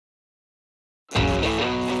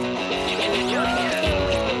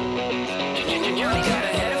Got a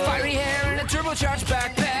head of fiery hair and a turbocharged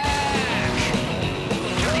backpack.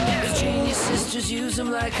 His genius sisters use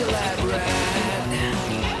him like a lab rat.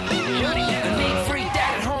 The neat freak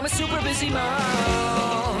dad at home, a super busy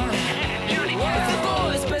mom. But the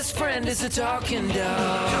boy's best friend is a talking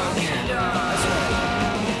dog.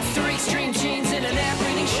 Three extreme genes in an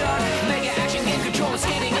air-breathing shark. Mega action game control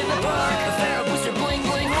skating in the park. A pharaoh booster bling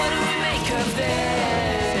bling. What do we make of this?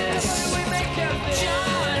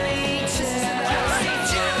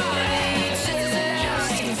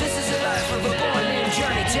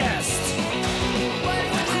 Johnny Test.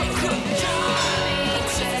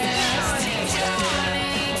 This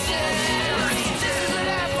is the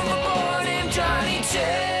life of a boy named Johnny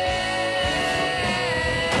Test.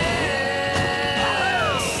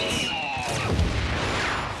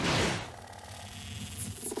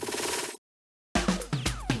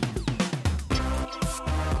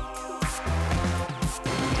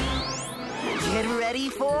 Get ready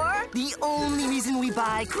for the only reason we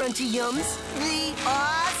buy Crunchy Yums, the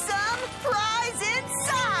awesome prize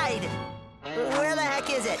inside! Where the heck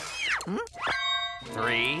is it?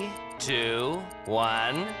 3, 2,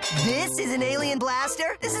 1. This is an alien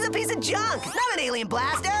blaster? This is a piece of junk, not an alien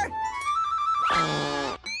blaster!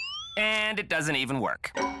 And it doesn't even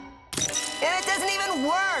work. And it doesn't even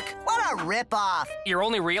work! What a ripoff! You're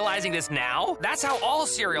only realizing this now? That's how all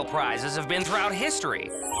cereal prizes have been throughout history.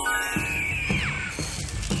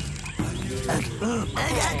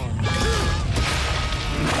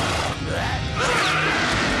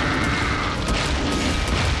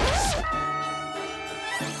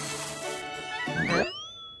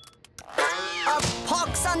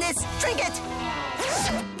 Pox on this trinket!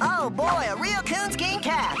 Oh boy, a real coonskin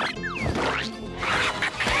cat!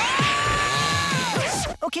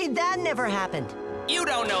 Okay, that never happened. You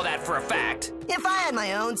don't know that for a fact. If I had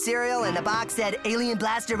my own cereal and the box said Alien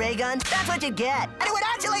Blaster Ray Gun, that's what you'd get. And it would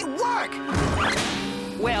actually work!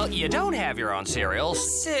 Well, you don't have your own cereal,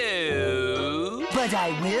 so... But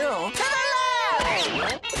I will. To the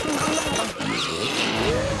lab!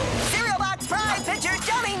 Cereal box prize picture,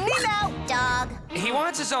 Johnny Nemo! Dog. He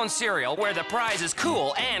wants his own cereal where the prize is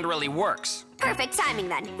cool and really works. Perfect timing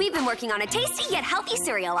then. We've been working on a tasty yet healthy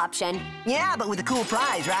cereal option. Yeah, but with a cool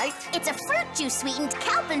prize, right? It's a fruit juice sweetened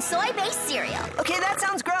kelp and soy-based cereal. Okay, that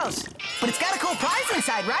sounds gross. But it's got a cool prize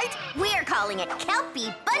inside, right? We're calling it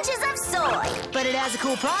Kelpie Bunches of Soy. But it has a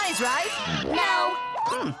cool prize, right? No.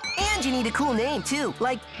 And you need a cool name, too,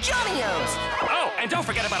 like Johnny-O's. Oh, and don't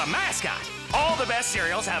forget about a mascot. All the best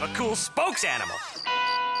cereals have a cool spokes animal.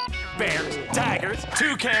 Bears, tigers,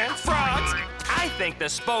 toucans, frogs. I think the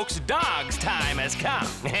spokes dog's time has come.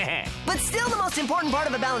 But still, the most important part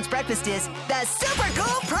of a balanced breakfast is the super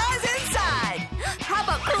cool prize inside! How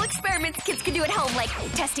about cool experiments kids can do at home, like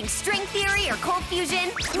testing string theory or cold fusion?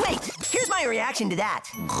 Wait, here's my reaction to that.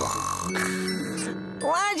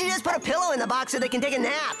 Why don't you just put a pillow in the box so they can take a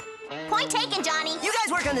nap? Point taken, Johnny. You guys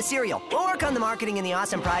work on the cereal. We'll work on the marketing and the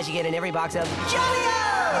awesome prize you get in every box of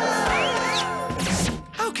Johnny-O's!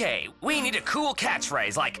 Okay, we need a cool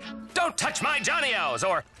catchphrase like, "Don't touch my Johnny-O's,"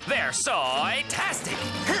 or "They're soy-tastic."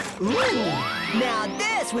 Now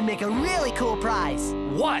this would make a really cool prize.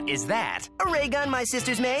 What is that? A ray gun my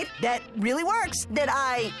sister's made that really works, that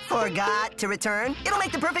I forgot to return. It'll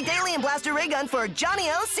make the perfect alien blaster ray gun for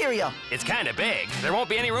Johnny-O's cereal. It's kind of big. There won't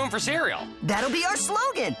be any room for cereal. That'll be our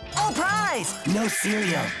slogan. Oh, prize, no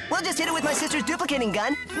cereal. We'll just hit it with my sister's duplicating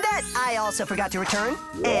gun that I also forgot to return.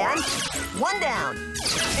 And one down.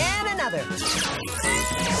 And another.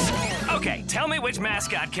 Okay, tell me which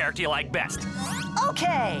mascot character you like best.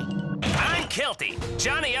 Okay. I'm Kilty,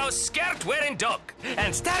 Johnny-O's skirt-wearing dog.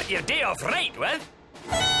 And start your day off right with...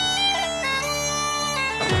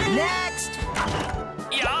 Next.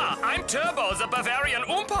 Yeah, I'm Turbo, the Bavarian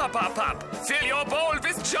Oompa-Pop-Pop. Fill your bowl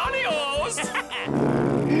with Johnny-O's.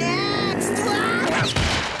 Next.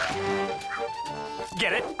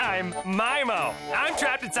 Get it? I'm Mimo. I'm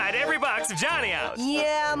trapped inside every box of Johnny-O's.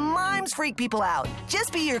 Yeah, mimes freak people out.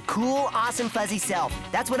 Just be your cool, awesome, fuzzy self.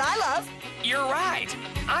 That's what I love. You're right.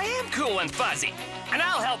 I am cool and fuzzy. And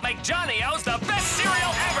I'll help make Johnny-O's the best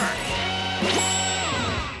cereal ever.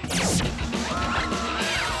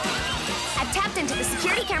 I've tapped into the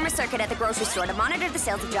security camera circuit at the grocery store to monitor the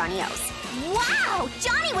sales of Johnny-O's. Wow!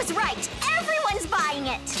 Johnny was right! Everyone's buying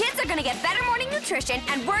it! Kids are gonna get better morning nutrition,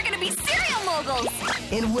 and we're gonna be cereal moguls!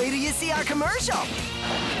 And wait till you see our commercial.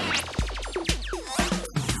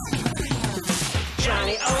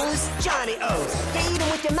 Johnny-O's, Johnny-O's. They eat them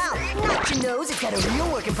with your mouth, not your nose. It's got a real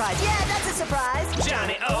working prize. Yeah, that's a surprise.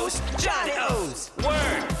 Johnny-O's, Johnny-O's.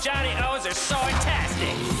 Word, Johnny-O's are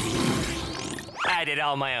soy-tastic. I did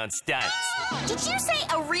all my own stunts. Did you say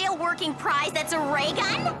a real working prize that's a ray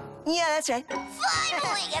gun? Yeah, that's right.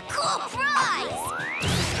 Finally, a cool prize!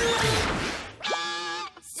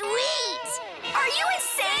 Sweet! Are you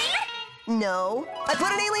insane? No. I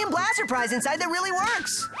put an alien blaster prize inside that really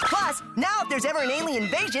works. Plus, now if there's ever an alien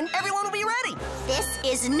invasion, everyone will be ready. This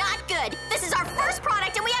is not good. This is our first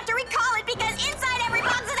product and we have to recall it because inside every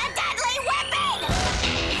box is a deadly weapon!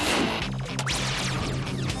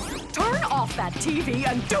 Turn off that TV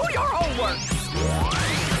and do your homework.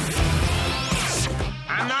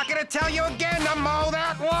 I'm not gonna tell you again to mow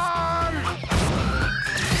that lawn!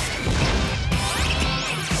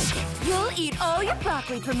 You'll eat all your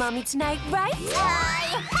broccoli for Mommy tonight, right?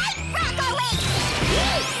 I hate broccoli!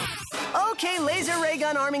 Okay, laser ray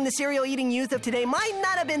gun arming the cereal-eating youth of today might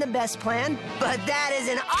not have been the best plan, but that is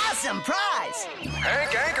an awesome prize!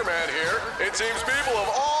 Hank Anchorman here. It seems people of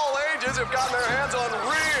all ages have gotten their hands on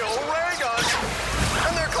real ray guns,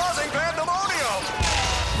 and they're causing pandemonium!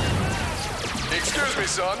 Excuse me,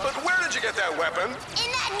 son, but where did you get that weapon?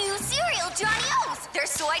 In that new cereal, Johnny O's. They're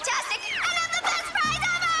soy-tastic and have the best prize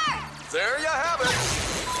ever! There you have it.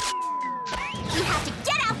 You have to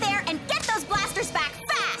get out there and get those blasters back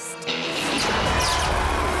fast!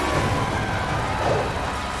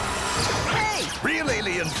 Hey! Real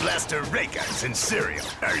alien blaster ray guns in cereal.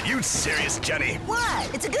 Are you serious, Johnny?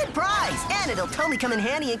 What? It's a good prize, and it'll totally come in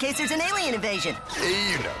handy in case there's an alien invasion.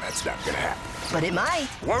 You know that's not gonna happen. But it might.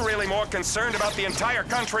 We're really more concerned about the entire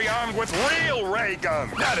country armed with real ray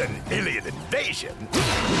guns. Not an alien invasion.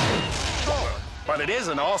 But it is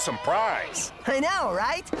an awesome prize. I know,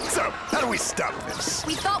 right? So, how do we stop this?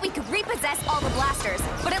 We thought we could repossess all the blasters,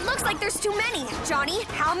 but it looks like there's too many. Johnny,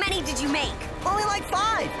 how many did you make? Only like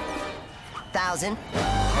 5,000.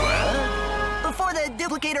 Before the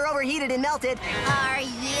duplicator overheated and melted. Are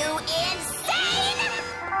you insane?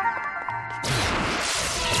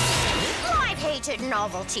 I've hated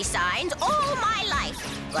novelty signs all my life,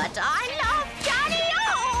 but I love Johnny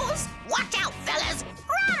O's. Watch out, fellas.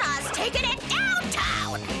 Grandma's taking it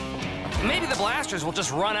downtown. Maybe the blasters will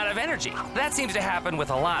just run out of energy. That seems to happen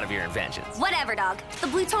with a lot of your inventions. Whatever, dog. The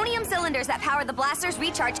plutonium cylinders that power the blasters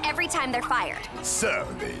recharge every time they're fired. So,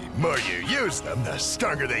 the more you use them, the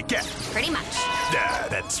stronger they get. Pretty much.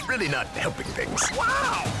 That's really not helping things.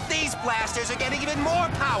 Wow! These blasters are getting even more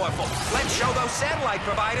powerful. Let's show those satellite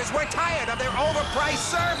providers we're tired of their overpriced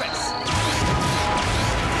service.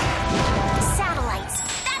 Satellites.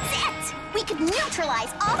 That's it! We could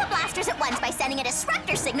neutralize all the blasters at once by sending a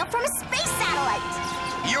disruptor signal from a space satellite.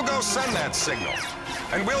 You go send that signal,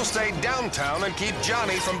 and we'll stay downtown and keep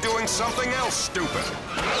Johnny from doing something else stupid.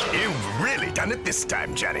 You've really done it this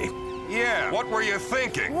time, Johnny. Yeah, what were you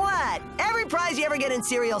thinking? What? Every prize you ever get in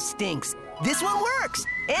cereal stinks. This one works.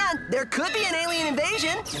 And there could be an alien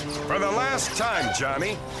invasion. For the last time,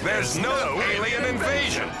 Johnny, there's no alien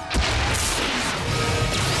invasion.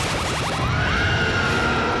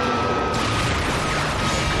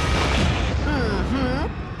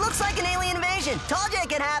 Looks like an alien invasion. Told you it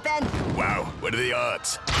could happen. Wow, what are the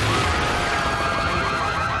odds?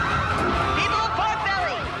 People of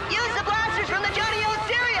Porkbelly, use the blasters from the Johnny O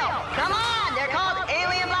cereal. Come on, they're called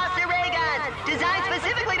Alien Blaster Ray Guns, designed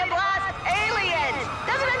specifically to blast aliens.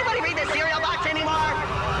 Doesn't anybody read the cereal box anymore?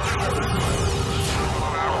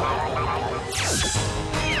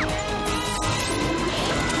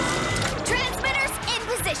 Transmitters in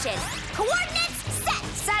position. Coordinates set.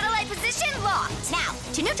 Satellite position locked. Now,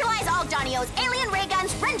 to neutralize all Johnny O's alien ray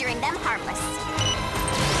guns, rendering them harmless.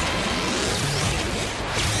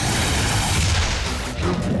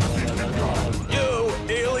 Yo,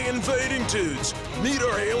 alien invading dudes. Need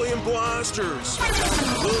our alien blasters.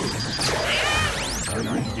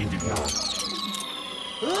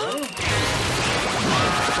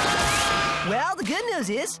 Well, the good news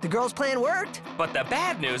is the girl's plan worked. But the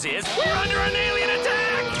bad news is we're under an alien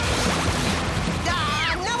attack!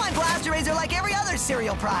 Now my blaster rays are like every other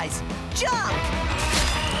cereal prize. Jump!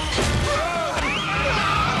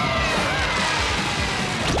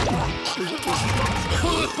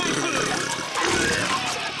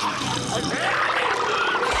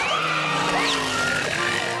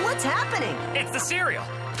 What's happening? It's the cereal.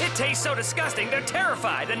 It tastes so disgusting, they're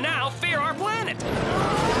terrified and now fear our planet.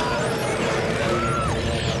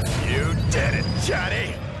 You did it,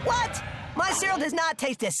 Johnny. What? My cereal does not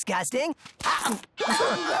taste disgusting.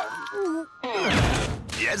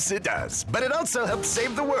 Yes, it does, but it also helps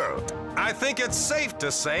save the world. I think it's safe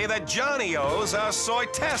to say that Johnny O's are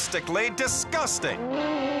soy-tastically disgusting.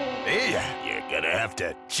 Hey, you're gonna have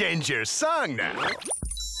to change your song now.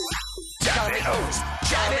 Johnny O's.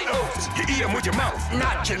 Johnny O's. You eat them with your mouth,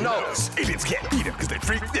 not your nose. Aliens can't eat them because they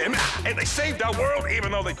freak them out. And they saved our world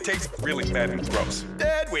even though they taste really bad and gross.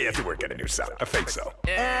 And we have to work on a new sound. I think so.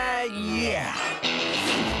 Yeah.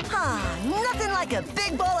 Nothing like a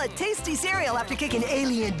big bowl of tasty cereal after kicking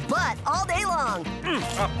alien butt all day long.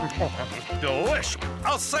 Delish.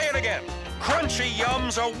 I'll say it again. Crunchy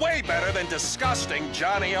yums are way better than disgusting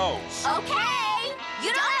Johnny O's. Okay.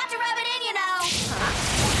 You don't have to rub it in, you know.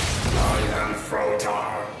 I am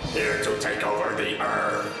Frotar, here to take over the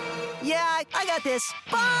Earth. Yeah, I got this.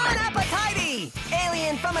 Bon appetite!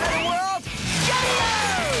 Alien from another world, Johnny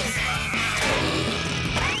O's!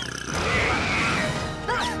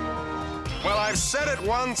 Well, I've said it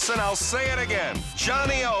once and I'll say it again.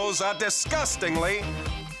 Johnny O's are disgustingly...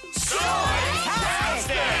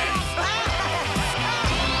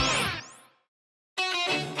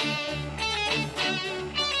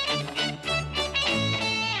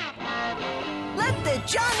 Let the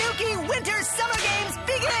John Dukey Winter Summer Games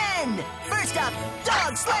begin! First up,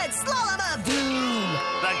 Dog Sled Slalom of Doom!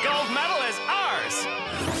 The gold medal is ours!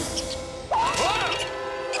 Whoa!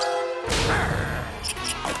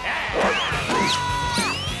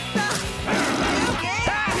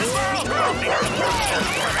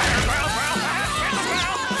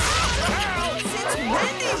 Since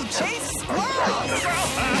when do you chase squirrels?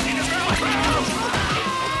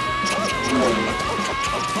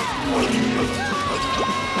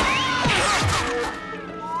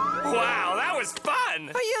 Wow, that was fun!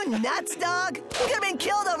 Are you nuts, dog? You could have been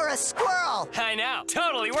killed over a squirrel! I know.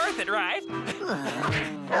 Totally worth it, right?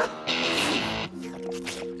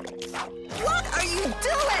 What are you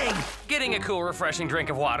doing? Getting a cool, refreshing drink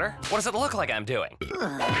of water. What does it look like I'm doing? You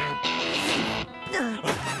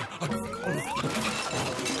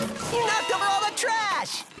knocked over all the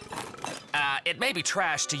trash! It may be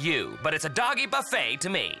trash to you, but it's a doggy buffet to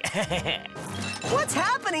me. What's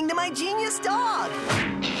happening to my genius dog?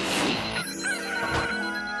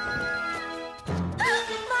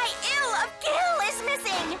 My ill of gill is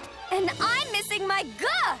missing. And I'm missing my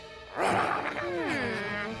guh.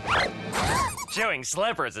 Chewing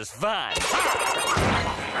slippers is fun.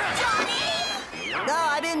 Johnny! No,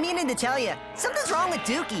 I've been meaning to tell you. Something's wrong with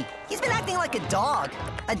Dukey. He's been acting like a dog.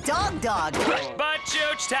 A dog. Butt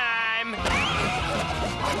chooch time!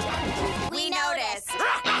 We noticed.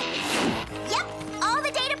 Yep, all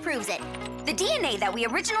the data proves it. The DNA that we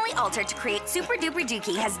originally altered to create Super Duper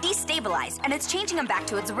Dukey has destabilized, and it's changing him back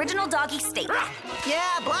to its original doggy state.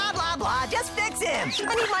 Yeah, blah, blah, blah. Just fix him.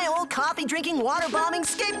 I need my old coffee-drinking, water-bombing,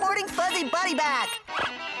 skateboarding fuzzy buddy back.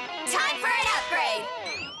 Time for an upgrade.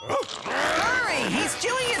 Hurry! He's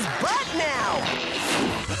chewing his butt now!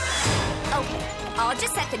 Okay, I'll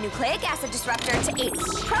just set the nucleic acid disruptor to 80.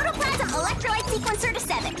 Protoplasm electrolyte sequencer to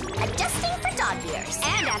 7. Adjusting for dog ears.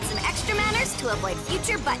 And add some extra manners to avoid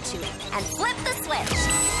future butt chewing. And flip the switch.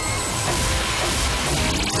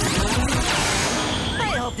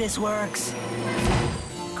 I hope this works.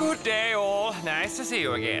 Good day, all. Nice to see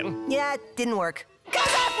you again. Yeah, it didn't work. 'Cause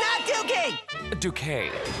that's not Dukey!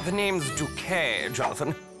 Dukey. The name's Dukey,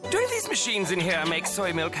 Jonathan. Don't these machines in here make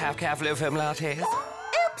soy milk half-calf low foam lattes?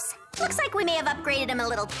 Oops. Looks like we may have upgraded him a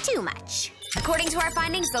little too much. According to our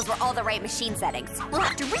findings, those were all the right machine settings. We'll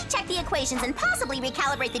have to recheck the equations and possibly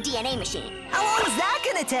recalibrate the DNA machine. How long is that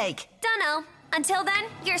gonna take? Dunno. Until then,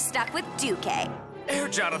 you're stuck with Dukey. Oh,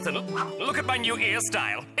 Jonathan, look at my new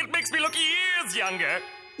hairstyle. It makes me look years younger.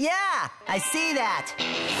 Yeah, I see that.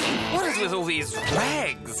 What is with all these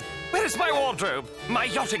rags? Where is my wardrobe? My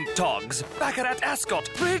yachting togs? Baccarat ascot?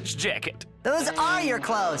 Bridge jacket? Those are your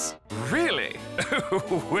clothes. Really?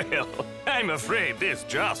 Well, I'm afraid this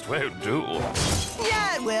just won't do.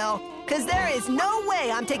 Yeah, it will. 'Cause there is no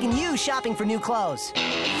way I'm taking you shopping for new clothes.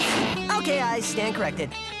 Okay, I stand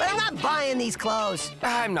corrected. But I'm not buying these clothes.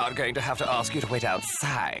 I'm not going to have to ask you to wait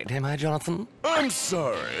outside, am I, Jonathan? I'm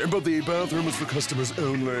sorry, but the bathroom is for customers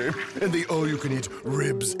only, and the all-you-can-eat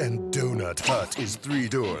ribs and donut hut is 3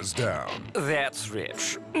 doors down. That's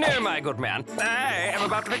rich. No, my good man. I am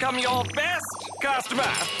about to become your best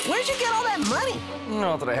customer. Where'd you get all that money?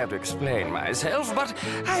 Not that I have to explain myself, but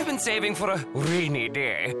I've been saving for a rainy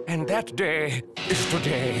day, and that day is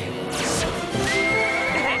today.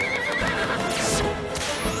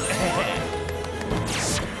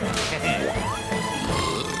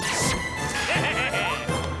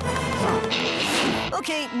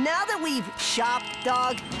 Okay, now that we've shopped,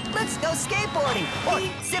 dog, let's go skateboarding. Or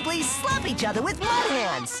simply slap each other with mud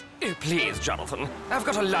hands. Oh, please, Jonathan. I've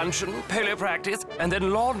got a luncheon, polo practice, and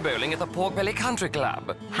then lawn bowling at the Porkbelly Country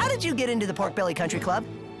Club. How did you get into the Porkbelly Country Club?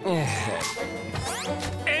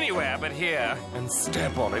 Anywhere but here, and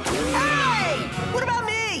step on it. Hey! What about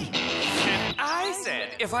me? said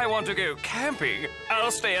if I want to go camping,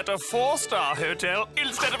 I'll stay at a 4-star hotel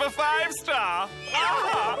instead of a 5-star.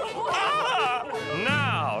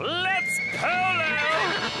 Now, let's polo!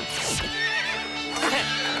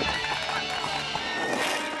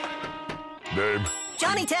 Name?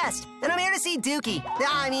 Johnny Test, and I'm here to see Dukey.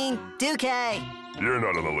 Dukey. You're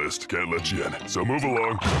not on the list. Can't let you in. So move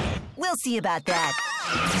along. We'll see about that.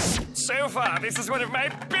 So far, this is one of my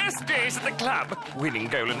best days at the club. Winning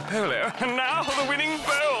goal in polo, and now the winning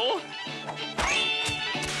bowl.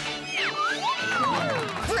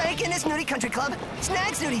 Break into Snooty Country Club,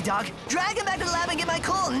 snag Snooty Dog, drag him back to the lab and get my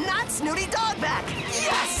cool, not Snooty Dog back.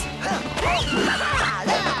 Yes!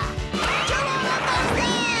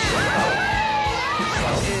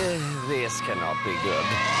 This cannot be good.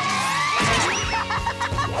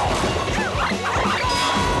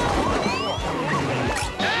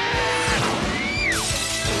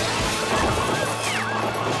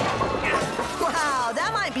 Wow,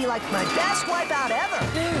 that might be like my best wipeout ever.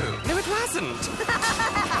 No, it wasn't.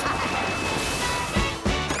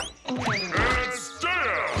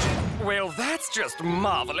 Well, that's just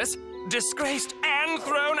marvelous. Disgraced and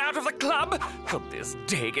thrown out of the club. Could this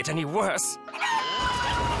day get any worse?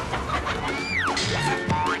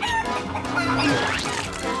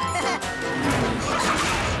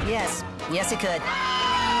 Yes, it could.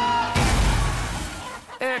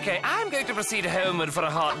 Okay, I'm going to proceed homeward for a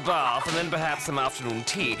hot bath and then perhaps some afternoon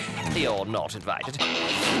tea. You're not invited.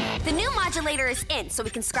 The new modulator is in, so we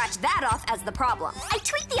can scratch that off as the problem. I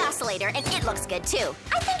tweaked the oscillator, and it looks good, too.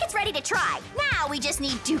 I think it's ready to try. Now we just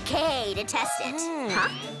need Dukey to test it. Huh?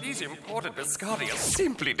 These imported biscotti are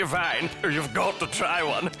simply divine. You've got to try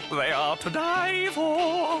one. They are to die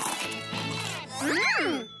for.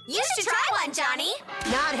 You should try one, Johnny.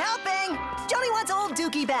 Not helping. Johnny wants old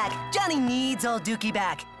Dukey back. Johnny needs old Dukey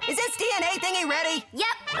back. Is this DNA thingy ready?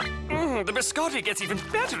 Yep. The biscotti gets even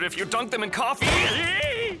better if you dunk them in coffee.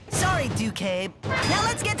 Sorry, Dukey. Now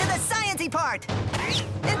let's get to the sciencey part.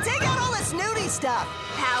 And take out all the snooty stuff.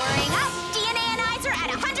 Powering up. DNA anizer at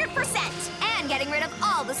 100%. And getting rid of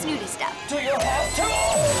all the snooty stuff. Do you have to?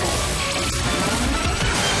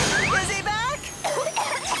 Is he back?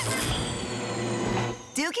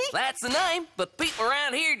 Dukey? That's the name, but people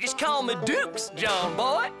around here just call me Dukes, John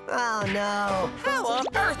boy. Oh, no. How on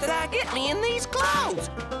earth did I get me in these clothes?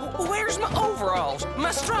 Where's my overalls,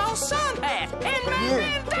 my straw sun hat, and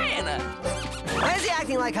my bandana? Why is he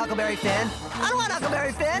acting like Huckleberry Finn? I don't want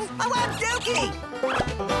Huckleberry Finn. I want Dukey.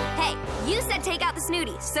 Hey, you said take out the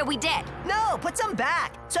snooties, so we did. No, put some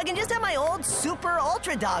back, so I can just have my old super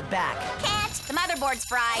ultra dog back. Can't. The motherboard's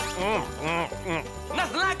fried.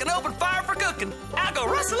 Nothing like an open fire for cooking. I'll go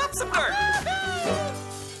rustle up some dirt.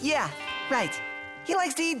 Yeah, right. He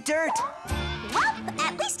likes to eat dirt. Well,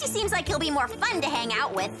 at least he seems like he'll be more fun to hang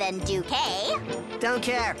out with than Dukey. Don't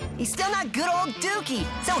care. He's still not good old Dukey.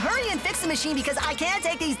 So hurry and fix the machine because I can't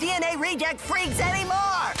take these DNA reject freaks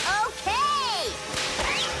anymore. Okay.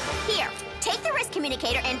 Here, take the wrist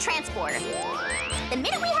communicator and transporter. The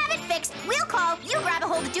minute we have it fixed, we'll call, you grab a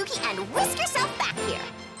hold of Dukey and whisk yourself back here.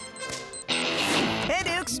 Hey,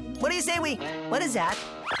 Dukes. What do you say what is that?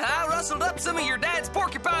 I rustled up some of your dad's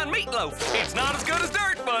porcupine meatloaf. It's not as good as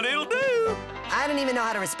dirt, but it'll do. I don't even know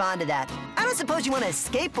how to respond to that. I don't suppose you want to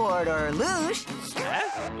skateboard or luge.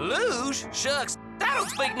 Luge? Shucks. I don't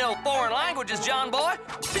speak no foreign languages, John boy.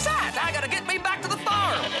 Besides, I gotta get me back to the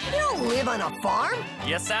farm. You don't live on a farm.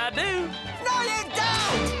 Yes, I do. No, you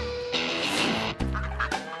don't!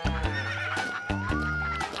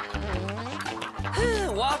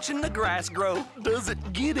 Watching the grass grow, does it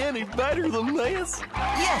get any better than this?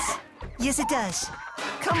 Yes, it does.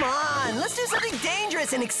 Come on, let's do something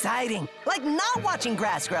dangerous and exciting, like not watching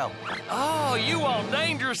grass grow. Oh, you want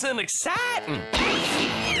dangerous and exciting.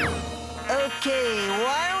 Okay,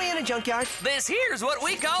 why are we in a junkyard? This here's what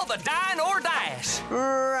we call the dine or dash.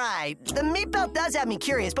 Right, the meat belt does have me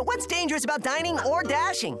curious, but what's dangerous about dining or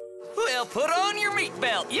dashing? Well, put on your meat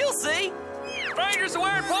belt, you'll see. Strangers are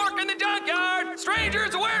wearing pork in the junkyard!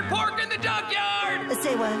 Strangers are wearing pork in the junkyard!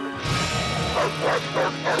 Say what?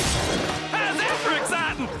 How's that for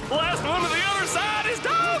exciting? Last one to the other side is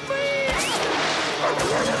dog meat!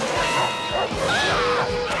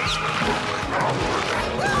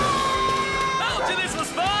 Told you this was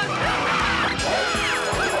fun!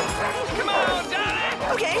 Come on,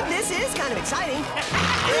 Johnny! Okay, this is kind of exciting.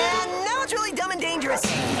 And now it's really dumb and dangerous.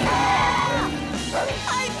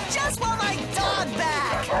 I just want my dog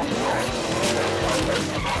back!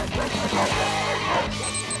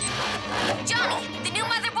 Johnny, the new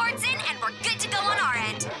motherboard's in and we're good to go on our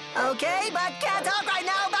end. Okay, but can't talk right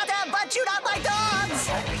now about that butt shoot out my dogs!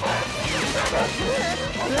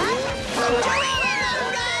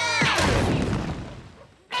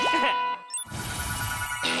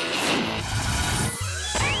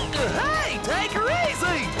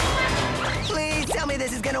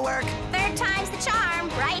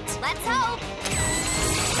 Let's hope.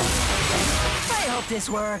 I hope this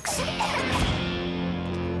works.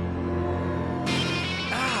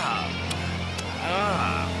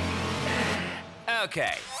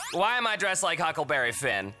 Okay, why am I dressed like Huckleberry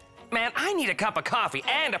Finn? Man, I need a cup of coffee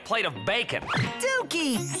and a plate of bacon.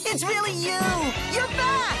 Dukey, it's really you. You're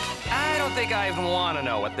back. I don't think I even want to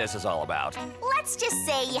know what this is all about. Let's just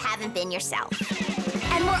say you haven't been yourself.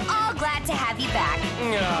 And we're all glad to have you back.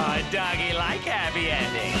 Oh, doggy like happy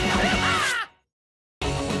ending.